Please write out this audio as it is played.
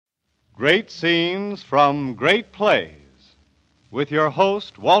Great Scenes from Great Plays, with your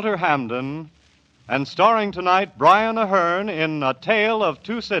host, Walter Hamden, and starring tonight Brian Ahern in A Tale of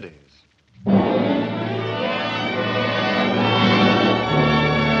Two Cities.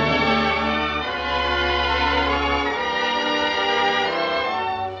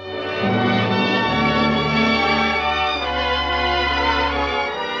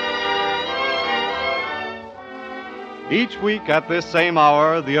 Each week at this same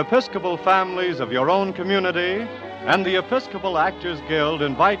hour, the Episcopal families of your own community and the Episcopal Actors Guild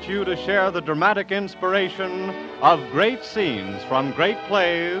invite you to share the dramatic inspiration of great scenes from great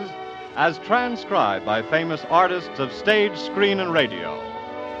plays as transcribed by famous artists of stage, screen, and radio.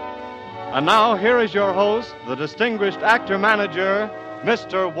 And now, here is your host, the distinguished actor-manager,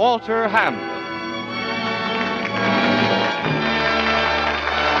 Mr. Walter Hamden.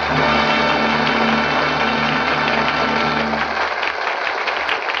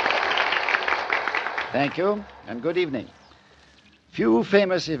 Thank you, and good evening. Few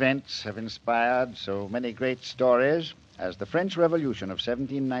famous events have inspired so many great stories as the French Revolution of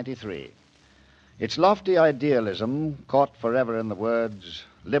 1793. Its lofty idealism, caught forever in the words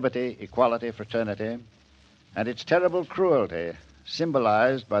liberty, equality, fraternity, and its terrible cruelty,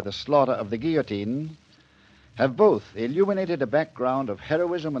 symbolized by the slaughter of the guillotine, have both illuminated a background of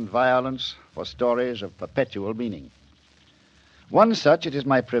heroism and violence for stories of perpetual meaning. One such it is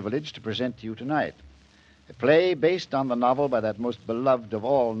my privilege to present to you tonight. A play based on the novel by that most beloved of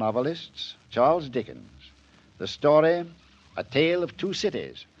all novelists, Charles Dickens. The story, A Tale of Two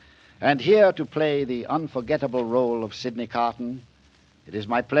Cities. And here to play the unforgettable role of Sidney Carton, it is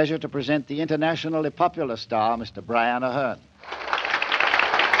my pleasure to present the internationally popular star, Mr. Brian Ahern.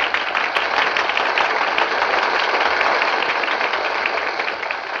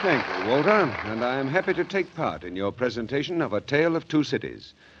 Thank you, Walter, and I am happy to take part in your presentation of A Tale of Two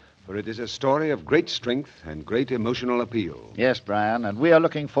Cities. For it is a story of great strength and great emotional appeal. Yes, Brian, and we are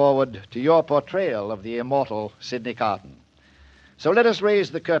looking forward to your portrayal of the immortal Sidney Carton. So let us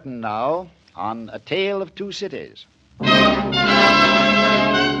raise the curtain now on A Tale of Two Cities.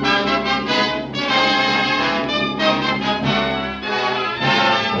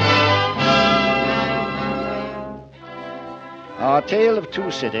 Our tale of two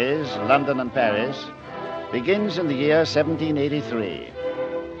cities, London and Paris, begins in the year 1783.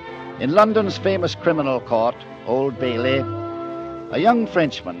 In London's famous criminal court, Old Bailey, a young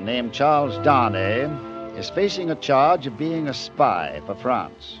Frenchman named Charles Darnay is facing a charge of being a spy for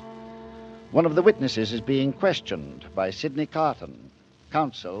France. One of the witnesses is being questioned by Sidney Carton,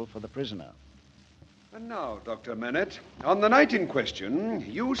 counsel for the prisoner. And now, Dr. Manette, on the night in question,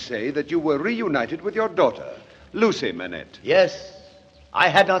 you say that you were reunited with your daughter, Lucy Manette. Yes. I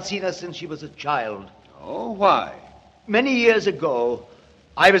had not seen her since she was a child. Oh, why? Many years ago,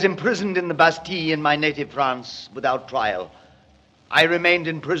 I was imprisoned in the Bastille in my native France without trial. I remained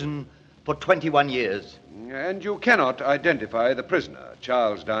in prison for 21 years. And you cannot identify the prisoner,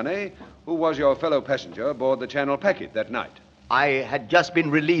 Charles Darnay, who was your fellow passenger aboard the Channel packet that night. I had just been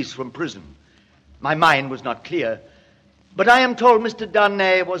released from prison. My mind was not clear. But I am told Mr.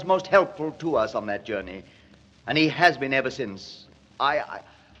 Darnay was most helpful to us on that journey, and he has been ever since.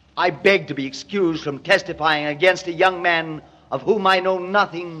 I beg to be excused from testifying against a young man of whom I know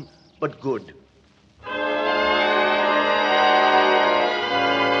nothing but good. Now,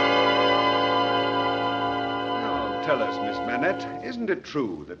 tell us, Miss Manette, isn't it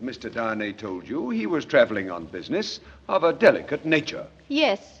true that Mr. Darnay told you he was traveling on business of a delicate nature?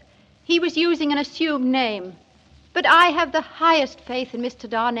 Yes, he was using an assumed name. But I have the highest faith in Mr.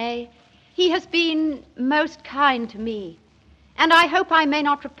 Darnay. He has been most kind to me, and I hope I may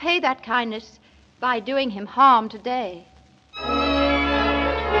not repay that kindness by doing him harm today.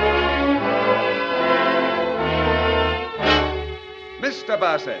 Mr.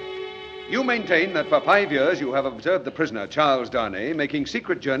 Bassett, you maintain that for 5 years you have observed the prisoner, Charles Darnay, making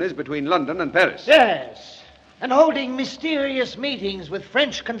secret journeys between London and Paris. Yes, and holding mysterious meetings with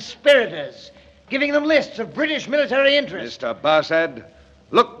French conspirators, giving them lists of British military interests. Mr. Bassett,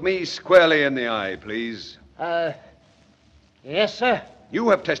 look me squarely in the eye, please. Yes, sir. You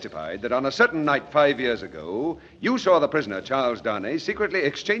have testified that on a certain night 5 years ago, you saw the prisoner, Charles Darnay, secretly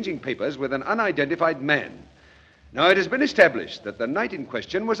exchanging papers with an unidentified man. Now, it has been established that the night in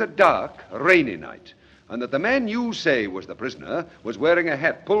question was a dark, rainy night, and that the man you say was the prisoner was wearing a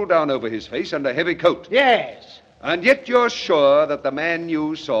hat pulled down over his face and a heavy coat. Yes. And yet you're sure that the man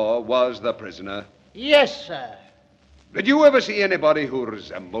you saw was the prisoner? Yes, sir. Did you ever see anybody who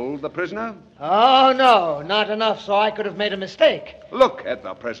resembled the prisoner? Oh, no, not enough so I could have made a mistake. Look at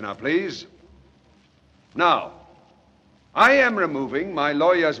the prisoner, please. Now, I am removing my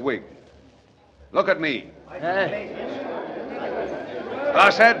lawyer's wig. Look at me.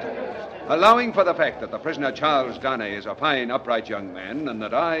 Barsad, allowing for the fact that the prisoner Charles Darnay is a fine, upright young man, and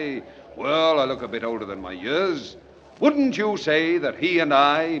that I look a bit older than my years, wouldn't you say that he and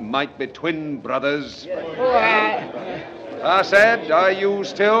I might be twin brothers? Barsad, are you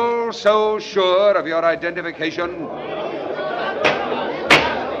still so sure of your identification?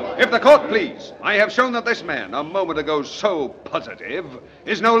 If the court please, I have shown that this man, a moment ago so positive,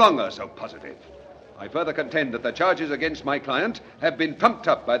 is no longer so positive. I further contend that the charges against my client have been trumped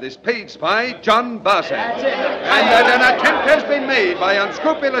up by this paid spy, John Barsad, and that an attempt has been made by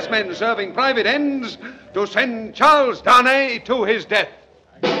unscrupulous men serving private ends to send Charles Darnay to his death.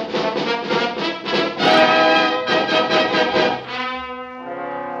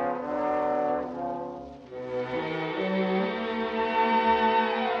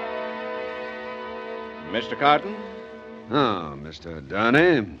 Mr. Carton, Ah, Mr.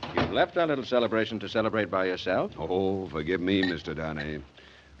 Darnay. you've left our little celebration to celebrate by yourself. Oh, forgive me, Mr. Darnay,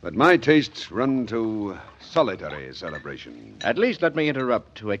 but my tastes run to solitary celebration. At least let me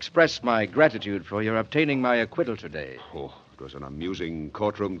interrupt to express my gratitude for your obtaining my acquittal today. Oh, it was an amusing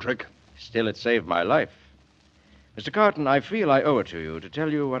courtroom trick. Still, it saved my life. Mr. Carton, I feel I owe it to you to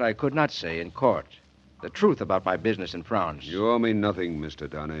tell you what I could not say in court. The truth about my business in France. You owe me nothing, Mr.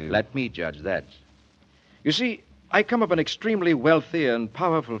 Darnay. Let me judge that. You see, I come of an extremely wealthy and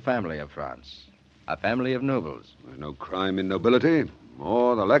powerful family of France. A family of nobles. There's no crime in nobility,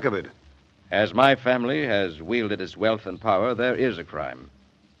 or the lack of it. As my family has wielded its wealth and power, there is a crime.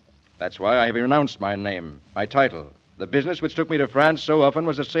 That's why I have renounced my name, my title. The business which took me to France so often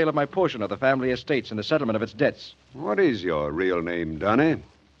was the sale of my portion of the family estates and the settlement of its debts. What is your real name, Darnay?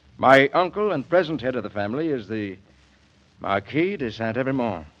 My uncle and present head of the family is the Marquis de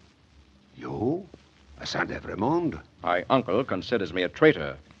Saint-Evremont. You? A Saint-Evremond? My uncle considers me a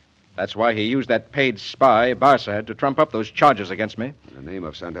traitor. That's why he used that paid spy, Barsad, to trump up those charges against me. The name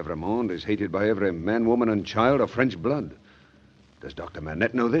of Saint-Evremond is hated by every man, woman, and child of French blood. Does Dr.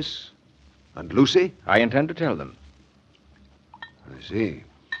 Manette know this? And Lucy? I intend to tell them. I see.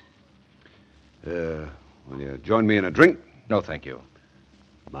 Will you join me in a drink? No, thank you.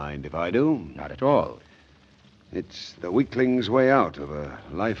 Mind if I do? Not at all. It's the weakling's way out of a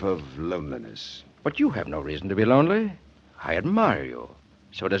life of loneliness. But you have no reason to be lonely. I admire you.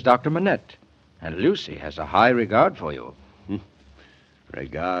 So does Dr. Manette. And Lucy has a high regard for you.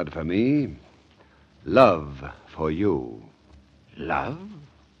 Regard for me, love for you. Love?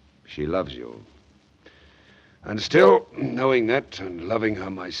 She loves you. And still, knowing that and loving her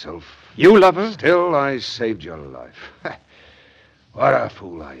myself, You love her? still I saved your life. What a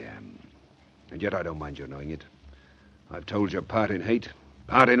fool I am. And yet I don't mind your knowing it. I've told you part in hate,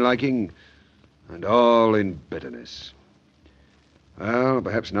 part in liking, and all in bitterness. Well,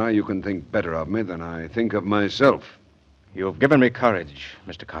 perhaps now you can think better of me than I think of myself. You've given me courage,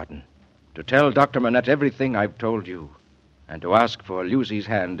 Mr. Carton, to tell Dr. Manette everything I've told you, and to ask for Lucy's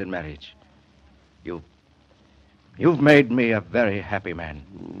hand in marriage. You've made me a very happy man.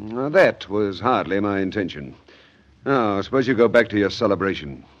 Now, that was hardly my intention. Now, suppose you go back to your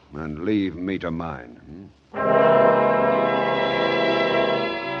celebration and leave me to mine.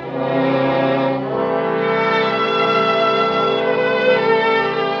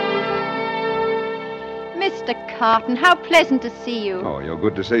 Mr. Carton, how pleasant to see you. Oh, you're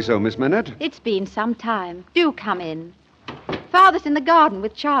good to say so, Miss Manette. It's been some time. Do come in. Father's in the garden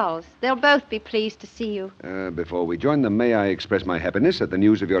with Charles. They'll both be pleased to see you. Before we join them, may I express my happiness at the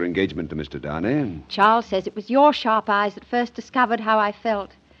news of your engagement to Mr. Darnay? Charles says it was your sharp eyes that first discovered how I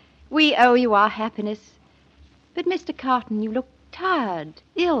felt. We owe you our happiness. But, Mr. Carton, you look tired,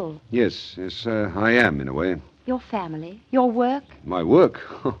 ill. Yes, I am, in a way. Your family, your work. My work?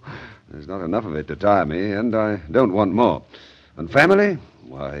 There's not enough of it to tire me, and I don't want more. And family?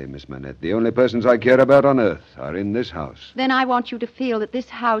 Why, Miss Manette, the only persons I care about on earth are in this house. Then I want you to feel that this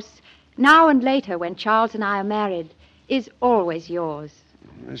house, now and later when Charles and I are married, is always yours.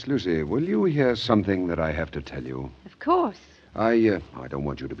 Miss Lucy, will you hear something that I have to tell you? Of course. I don't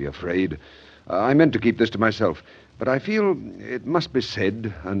want you to be afraid. I meant to keep this to myself, but I feel it must be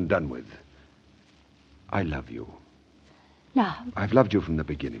said and done with. I love you. Love? I've loved you from the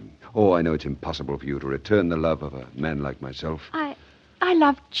beginning. Oh, I know it's impossible for you to return the love of a man like myself. I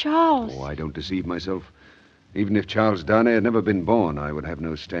love Charles. Oh, I don't deceive myself. Even if Charles Darnay had never been born, I would have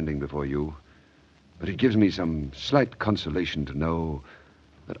no standing before you. But it gives me some slight consolation to know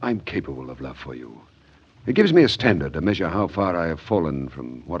that I'm capable of love for you. It gives me a standard to measure how far I have fallen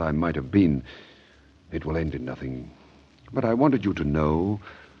from what I might have been. It will end in nothing. But I wanted you to know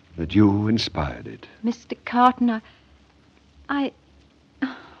that you inspired it. Mr. Carton,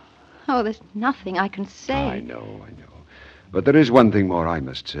 Oh, there's nothing I can say. I know. But there is one thing more I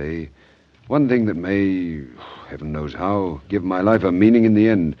must say. One thing that may, heaven knows how, give my life a meaning in the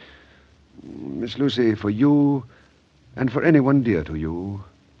end. Miss Lucy, for you, and for anyone dear to you,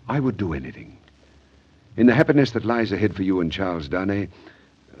 I would do anything. In the happiness that lies ahead for you and Charles Darnay,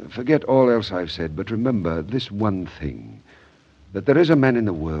 forget all else I've said, but remember this one thing, that there is a man in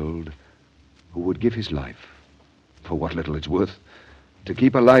the world who would give his life, for what little it's worth, to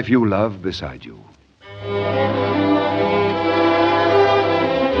keep a life you love beside you.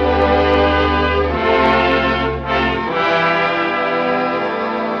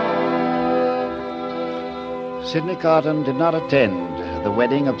 Sidney Carton did not attend the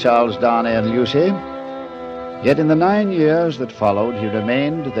wedding of Charles Darnay and Lucy, yet in the 9 years that followed, he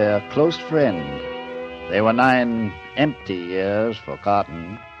remained their close friend. They were 9 empty years for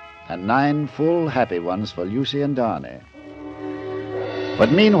Carton, and 9 full, happy ones for Lucy and Darnay.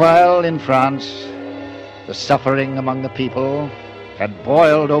 But meanwhile, in France, the suffering among the people had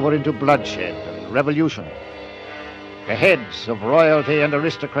boiled over into bloodshed and revolution. The heads of royalty and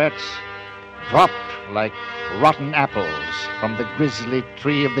aristocrats dropped like rotten apples from the grisly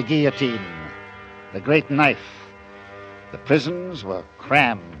tree of the guillotine, the great knife. The prisons were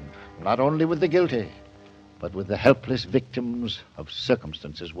crammed, not only with the guilty, but with the helpless victims of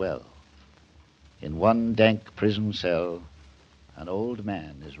circumstance as well. In one dank prison cell, an old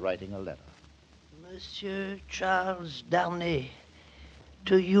man is writing a letter. Monsieur Charles Darnay,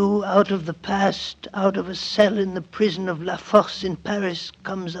 to you out of the past, out of a cell in the prison of La Force in Paris,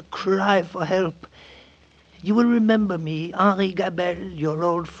 comes a cry for help. You will remember me, Henri Gabelle, your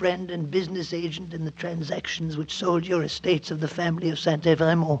old friend and business agent in the transactions which sold your estates of the family of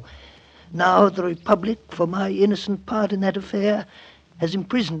Saint-Evremont. Now the Republic, for my innocent part in that affair, has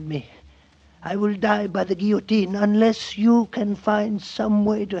imprisoned me. I will die by the guillotine unless you can find some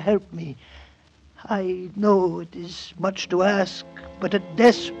way to help me. I know it is much to ask, but a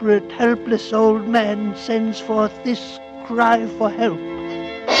desperate, helpless old man sends forth this cry for help.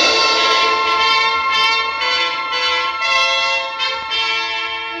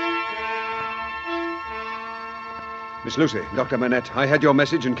 Miss Lucy, Dr. Manette, I had your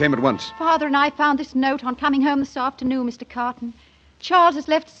message and came at once. Father and I found this note on coming home this afternoon, Mr. Carton. Charles has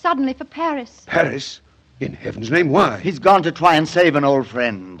left suddenly for Paris. Paris? In heaven's name, why? He's gone to try and save an old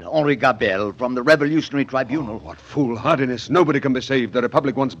friend, Henri Gabelle, from the Revolutionary Tribunal. Oh, what foolhardiness. Nobody can be saved. The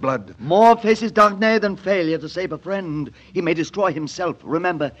Republic wants blood. More faces Darnay than failure to save a friend. He may destroy himself.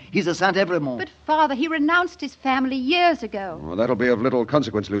 Remember, he's a Saint-Evremont. But, Father, he renounced his family years ago. Oh, that'll be of little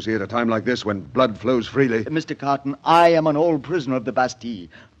consequence, Lucy, at a time like this when blood flows freely. Mr. Carton, I am an old prisoner of the Bastille.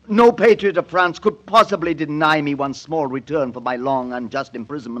 No patriot of France could possibly deny me one small return for my long, unjust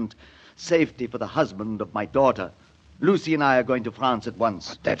imprisonment. Safety for the husband of my daughter. Lucy and I are going to France at once.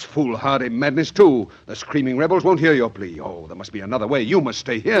 But that's foolhardy madness, too. The screaming rebels won't hear your plea. Oh, there must be another way. You must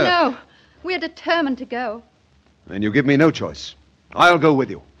stay here. No, we're determined to go. Then you give me no choice. I'll go with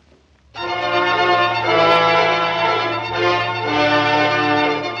you.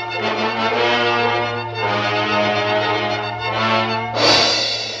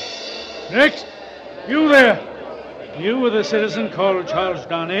 Next, you there. You were the citizen called Charles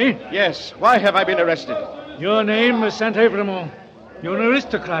Darnay. Yes. Why have I been arrested? Your name is Saint-Evremont. You're an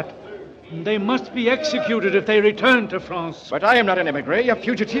aristocrat. And they must be executed if they return to France. But I am not an emigre, a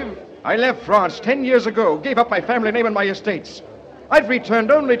fugitive. I left France 10 years ago, gave up my family name and my estates. I've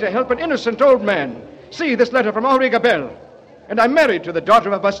returned only to help an innocent old man. See this letter from Henri Gabelle. And I'm married to the daughter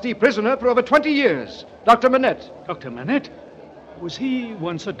of a Bastille prisoner for over 20 years, Dr. Manette. Dr. Manette? Was he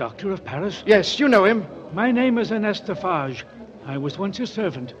once a doctor of Paris? Yes, you know him. My name is Ernest Defarge. I was once his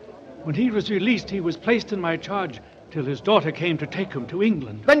servant. When he was released, he was placed in my charge till his daughter came to take him to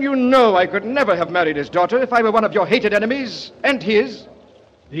England. Then you know I could never have married his daughter if I were one of your hated enemies, and his.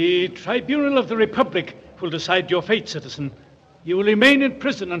 The Tribunal of the Republic will decide your fate, citizen. You will remain in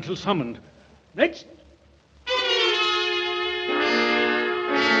prison until summoned. Next.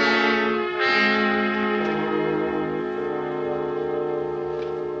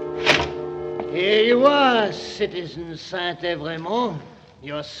 Here you are, citizen Saint-Evremont.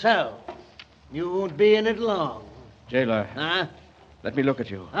 Yourself. You won't be in it long. Jailer, Huh? let me look at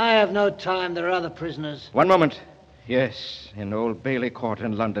you. I have no time. There are other prisoners. One moment. Yes, in Old Bailey Court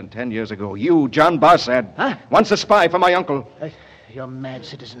in London 10 years ago. You, John Barsad. Huh? Once a spy for my uncle. You're mad,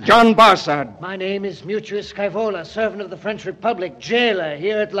 citizen. John Barsad. My name is Mutuus Scaevola, servant of the French Republic, jailer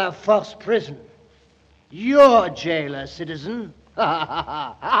here at La Force prison. You're jailer, citizen.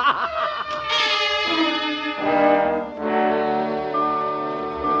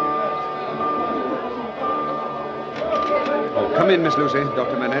 Come in, Miss Lucy,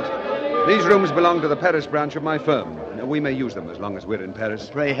 Dr. Manette. These rooms belong to the Paris branch of my firm. We may use them as long as we're in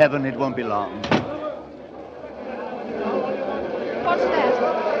Paris. Pray heaven it won't be long. What's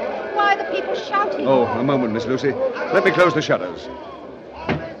that? Why are the people shouting? Oh, a moment, Miss Lucy. Let me close the shutters.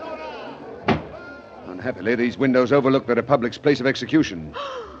 Unhappily, these windows overlook the Republic's place of execution.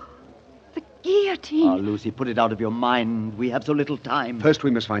 The guillotine. Oh, Lucy, put it out of your mind. We have so little time. First,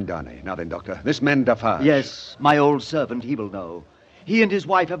 we must find Darnay. Now then, Doctor, this man Defarge. Yes, my old servant, he will know. He and his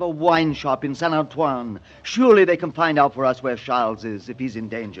wife have a wine shop in Saint-Antoine. Surely they can find out for us where Charles is if he's in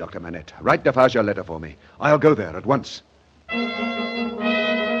danger. Dr. Manette, write Defarge a letter for me. I'll go there at once.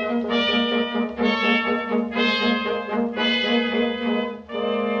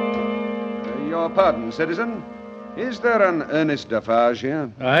 Your pardon, citizen. Is there an Ernest Defarge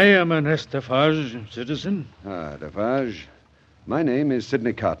here? I am Ernest Defarge, citizen. Ah, Defarge. My name is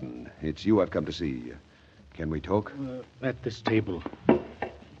Sidney Carton. It's you I've come to see. Can we talk? At this table.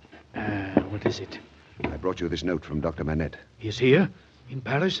 What is it? I brought you this note from Dr. Manette. He's here? In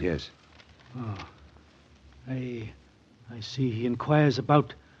Paris? Yes. Oh. I see he inquires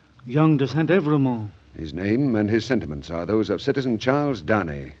about young de Saint-Evremont. His name and his sentiments are those of citizen Charles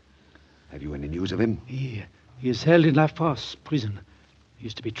Darnay. Have you any news of him? He is held in La Fosse prison. He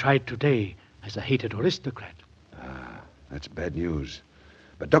is to be tried today as a hated aristocrat. Ah, that's bad news.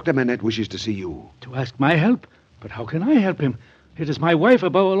 But Dr. Manette wishes to see you. To ask my help? But how can I help him? It is my wife,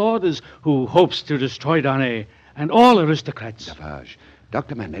 above all orders, who hopes to destroy Darnay and all aristocrats. Defarge,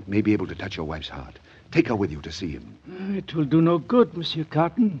 Dr. Manette may be able to touch your wife's heart. Take her with you to see him. It will do no good, Monsieur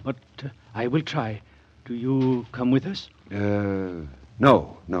Carton, but I will try. Do you come with us?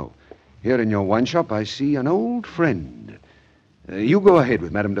 No. Here in your wine shop, I see an old friend. You go ahead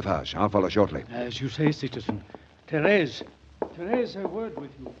with Madame Defarge. I'll follow shortly. As you say, citizen. Therese, a word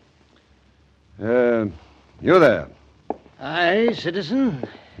with you. You there? Aye, citizen.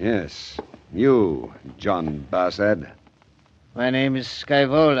 Yes. You, John Barsad. My name is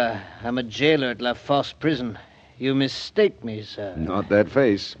Skyvola. I'm a jailer at La Fosse prison. You mistake me, sir. Not that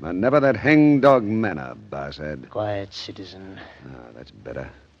face, and never that hangdog manner, Barsad. Quiet, citizen. Ah, that's better.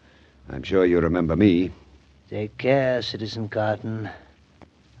 I'm sure you remember me. Take care, Citizen Carton.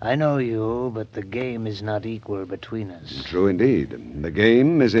 I know you, but the game is not equal between us. True indeed. The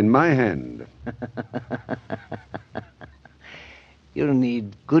game is in my hand. You'll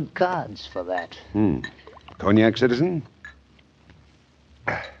need good cards for that. Cognac, citizen?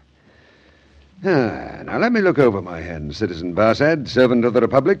 Now let me look over my hand, Citizen Barsad, servant of the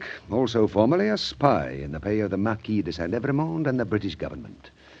Republic, also formerly a spy in the pay of the Marquis de Saint-Evremont and the British government.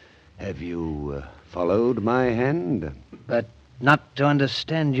 Have you followed my hand? But not to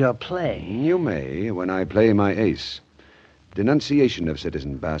understand your play. You may, when I play my ace. Denunciation of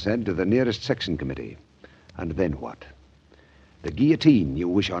Citizen Barsad to the nearest section committee. And then what? The guillotine you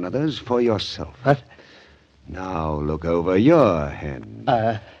wish on others for yourself. What? Now look over your hand.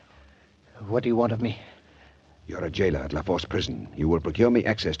 What do you want of me? You're a jailer at La Fosse prison. You will procure me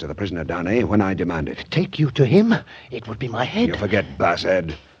access to the prisoner Darnay when I demand it. Take you to him? It would be my head. You forget,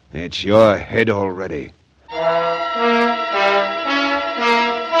 Barsad. It's your head already.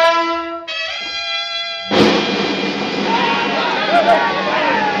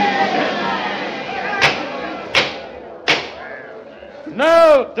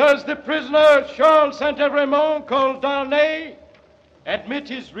 Now, does the prisoner Charles Saint-Evremont, called Darnay, admit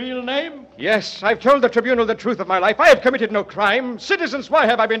his real name? Yes, I've told the tribunal the truth of my life. I have committed no crime. Citizens, why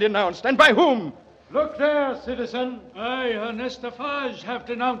have I been denounced, and by whom? Look there, citizen. I, Ernest Defarge, have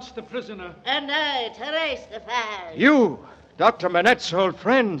denounced the prisoner. And I, Therese Defarge. You, Dr. Manette's old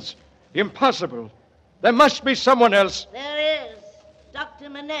friends. Impossible. There must be someone else. There is Dr.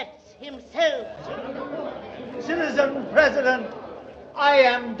 Manette himself. Citizen President, I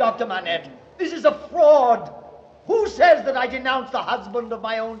am Dr. Manette. This is a fraud. Who says that I denounced the husband of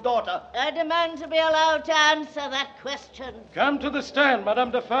my own daughter? I demand to be allowed to answer that question. Come to the stand,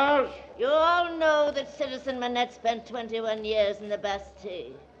 Madame Defarge. You all know that Citizen Manette spent 21 years in the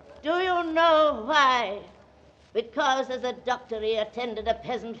Bastille. Do you know why? Because as a doctor he attended a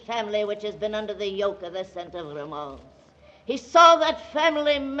peasant family which has been under the yoke of the Saint-Evremont. He saw that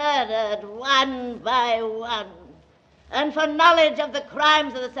family murdered one by one. And for knowledge of the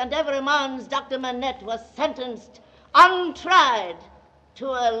crimes of the Saint-Evremonts, Dr. Manette was sentenced, untried, to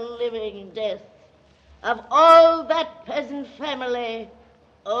a living death. Of all that peasant family,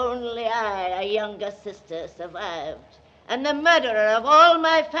 only I, a younger sister, survived. And the murderer of all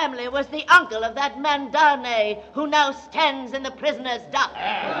my family was the uncle of that man Darnay, who now stands in the prisoner's dock.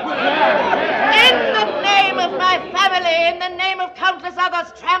 In the name of my family, in the name of countless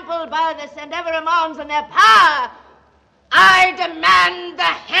others trampled by the Saint-Evremonts and their power, I demand the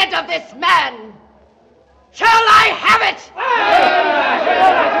head of this man. Shall I have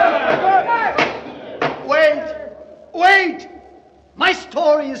Wait! it? Wait! My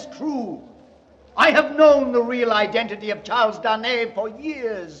story is true. I have known the real identity of Charles Darnay for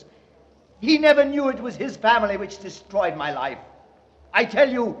years. He never knew it was his family which destroyed my life. I tell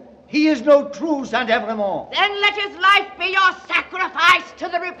you, he is no true Saint-Evremont. Then let his life be your sacrifice to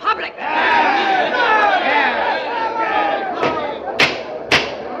the Republic.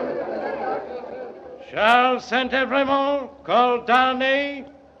 Charles Saint-Evremont, called Darnay,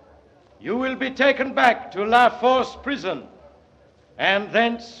 you will be taken back to La Force prison, and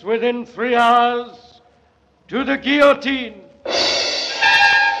thence within 3 hours to the guillotine.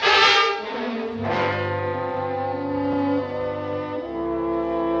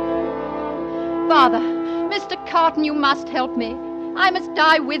 Father, Mr. Carton, you must help me. I must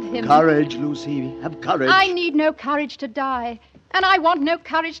die with him. Courage, Lucy. Have courage. I need no courage to die, and I want no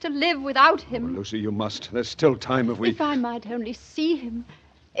courage to live without him. Oh, Lucy, you must. There's still time if we... If I might only see him,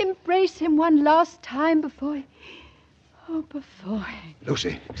 embrace him one last time before... Oh, before...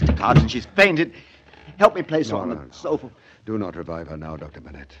 Lucy. Mr. Carton, she's fainted. Help me place her on the No. sofa. Do not revive her now, Dr.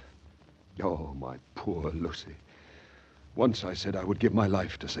 Bennett. Oh, my poor Lucy. Once I said I would give my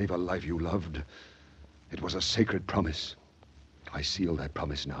life to save a life you loved. It was a sacred promise. I seal that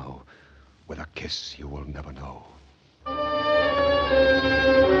promise now with a kiss you will never know.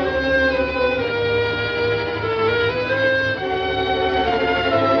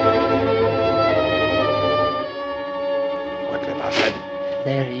 Quickly, Bassett.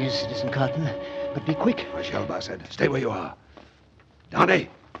 There he is, Citizen Carton. But be quick. I shall, Bassett. Stay where you are. Darnay.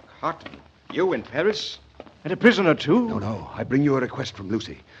 Carton, you in Paris? And a prisoner, too? No. I bring you a request from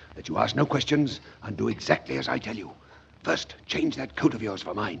Lucy that you ask no questions and do exactly as I tell you. First, change that coat of yours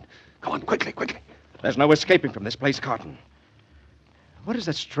for mine. Come on, quickly. There's no escaping from this place, Carton. What is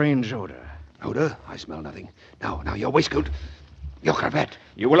that strange odor? Odor? I smell nothing. Now, your waistcoat. Your cravat.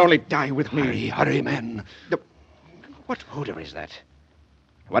 You will only die with me. Hurry, man. What odor is that?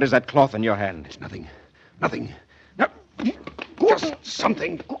 What is that cloth in your hand? It's nothing. No. Just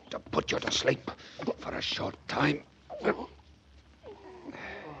something to put you to sleep for a short time.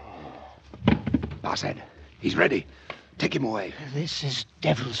 Bassett, he's ready. Take him away. This is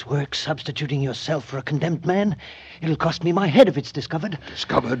devil's work, substituting yourself for a condemned man. It'll cost me my head if it's discovered.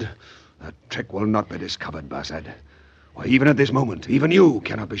 Discovered? That trick will not be discovered, Bassett. Why, even at this moment, even you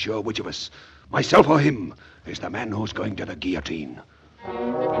cannot be sure which of us, myself or him, is the man who's going to the guillotine.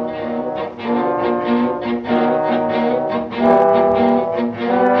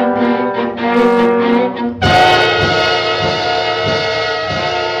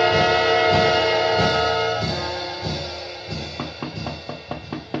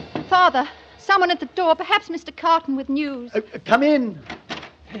 Father, someone at the door, perhaps Mr. Carton with news. Come in.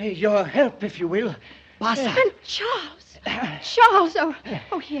 Your help, if you will. Bassett. And Charles! Charles!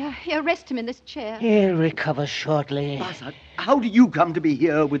 Oh, here, rest him in this chair. He'll recover shortly. Bassett, how did you come to be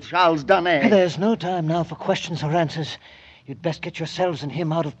here with Charles Darnay? There's no time now for questions or answers. You'd best get yourselves and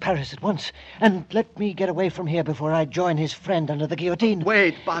him out of Paris at once. And let me get away from here before I join his friend under the guillotine.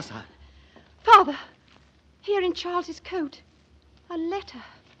 Wait, Bassett. Father, here in Charles's coat, a letter.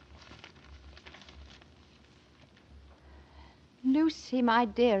 Lucy, my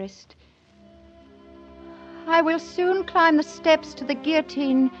dearest, I will soon climb the steps to the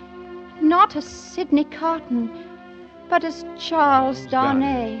guillotine, not as Sidney Carton, but as Charles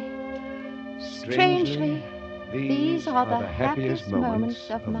Darnay. Strangely, these are the happiest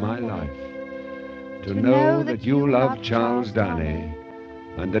moments of my life. To know that you love Charles Darnay,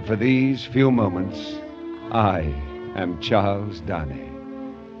 and that for these few moments, I am Charles Darnay.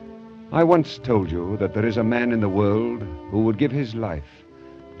 I once told you that there is a man in the world who would give his life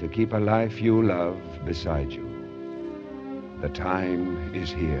to keep a life you love beside you. The time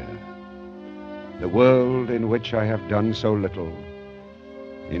is here. The world in which I have done so little,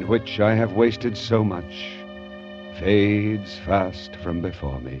 in which I have wasted so much, fades fast from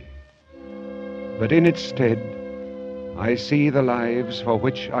before me. But in its stead, I see the lives for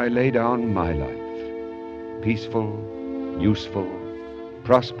which I lay down my life, peaceful, useful,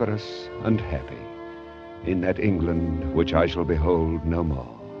 prosperous and happy, in that England which I shall behold no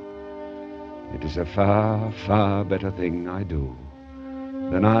more. It is a far, far better thing I do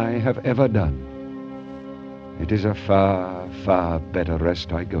than I have ever done. It is a far, far better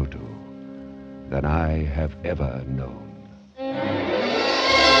rest I go to than I have ever known.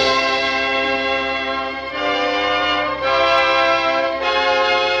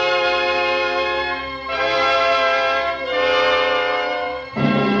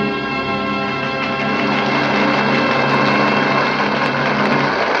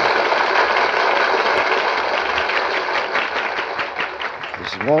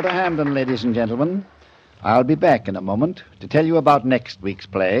 Walter Hamden, ladies and gentlemen. I'll be back in a moment to tell you about next week's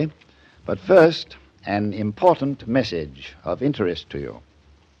play. But first, an important message of interest to you.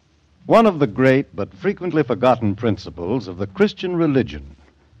 One of the great but frequently forgotten principles of the Christian religion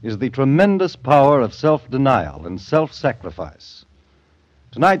is the tremendous power of self-denial and self-sacrifice.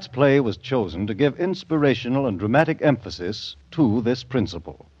 Tonight's play was chosen to give inspirational and dramatic emphasis to this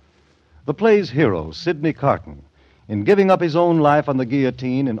principle. The play's hero, Sidney Carton, in giving up his own life on the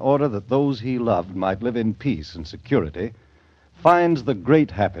guillotine in order that those he loved might live in peace and security, finds the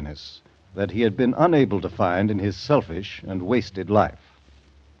great happiness that he had been unable to find in his selfish and wasted life.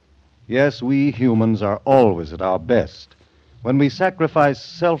 Yes, we humans are always at our best when we sacrifice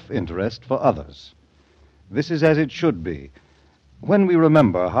self-interest for others. This is as it should be when we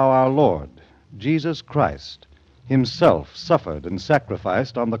remember how our Lord, Jesus Christ, himself suffered and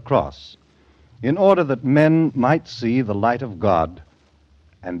sacrificed on the cross in order that men might see the light of God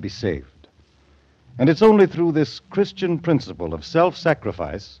and be saved. And it's only through this Christian principle of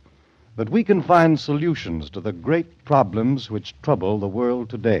self-sacrifice that we can find solutions to the great problems which trouble the world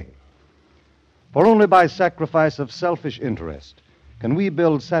today. For only by sacrifice of selfish interest can we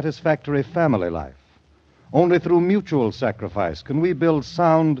build satisfactory family life. Only through mutual sacrifice can we build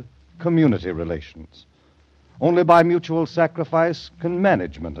sound community relations. Only by mutual sacrifice can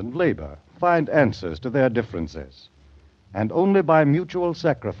management and labor find answers to their differences. And only by mutual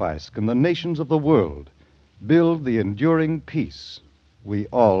sacrifice can the nations of the world build the enduring peace we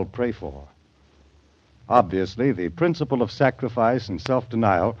all pray for. Obviously, the principle of sacrifice and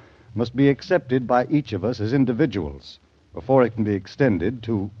self-denial must be accepted by each of us as individuals before it can be extended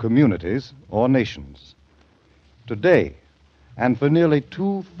to communities or nations. Today, and for nearly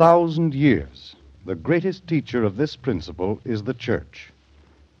 2,000 years, the greatest teacher of this principle is the church.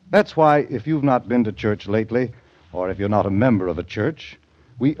 That's why, if you've not been to church lately, or if you're not a member of a church,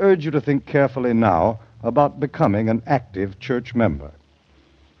 we urge you to think carefully now about becoming an active church member.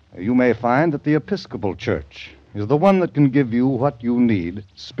 You may find that the Episcopal Church is the one that can give you what you need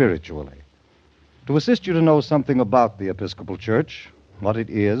spiritually. To assist you to know something about the Episcopal Church, what it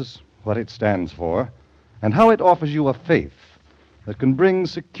is, what it stands for, and how it offers you a faith that can bring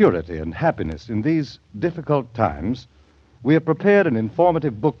security and happiness in these difficult times, we have prepared an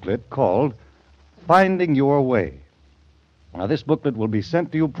informative booklet called Finding Your Way. Now, this booklet will be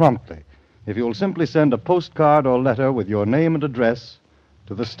sent to you promptly if you will simply send a postcard or letter with your name and address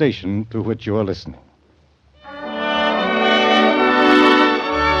to the station to which you are listening.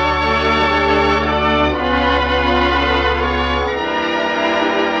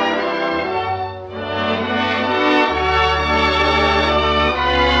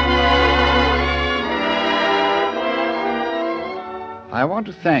 I want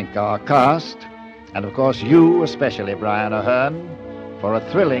to thank our cast, and of course you especially, Brian O'Hearn, for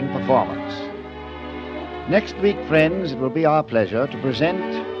a thrilling performance. Next week, friends, it will be our pleasure to present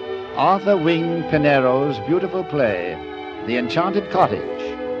Arthur Wing Pinero's beautiful play, The Enchanted Cottage,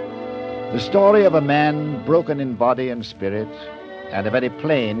 the story of a man broken in body and spirit and a very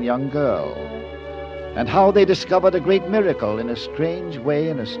plain young girl, and how they discovered a great miracle in a strange way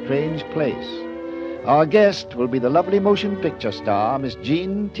in a strange place. Our guest will be the lovely motion picture star, Miss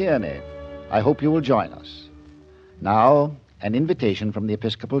Jean Tierney. I hope you will join us. Now, an invitation from the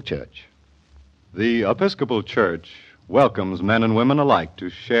Episcopal Church. The Episcopal Church welcomes men and women alike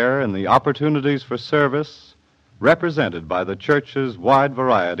to share in the opportunities for service represented by the Church's wide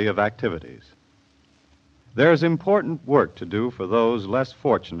variety of activities. There's important work to do for those less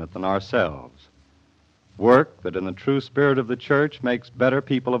fortunate than ourselves, work that in the true spirit of the Church makes better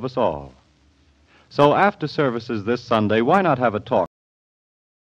people of us all. So after services this Sunday, why not have a talk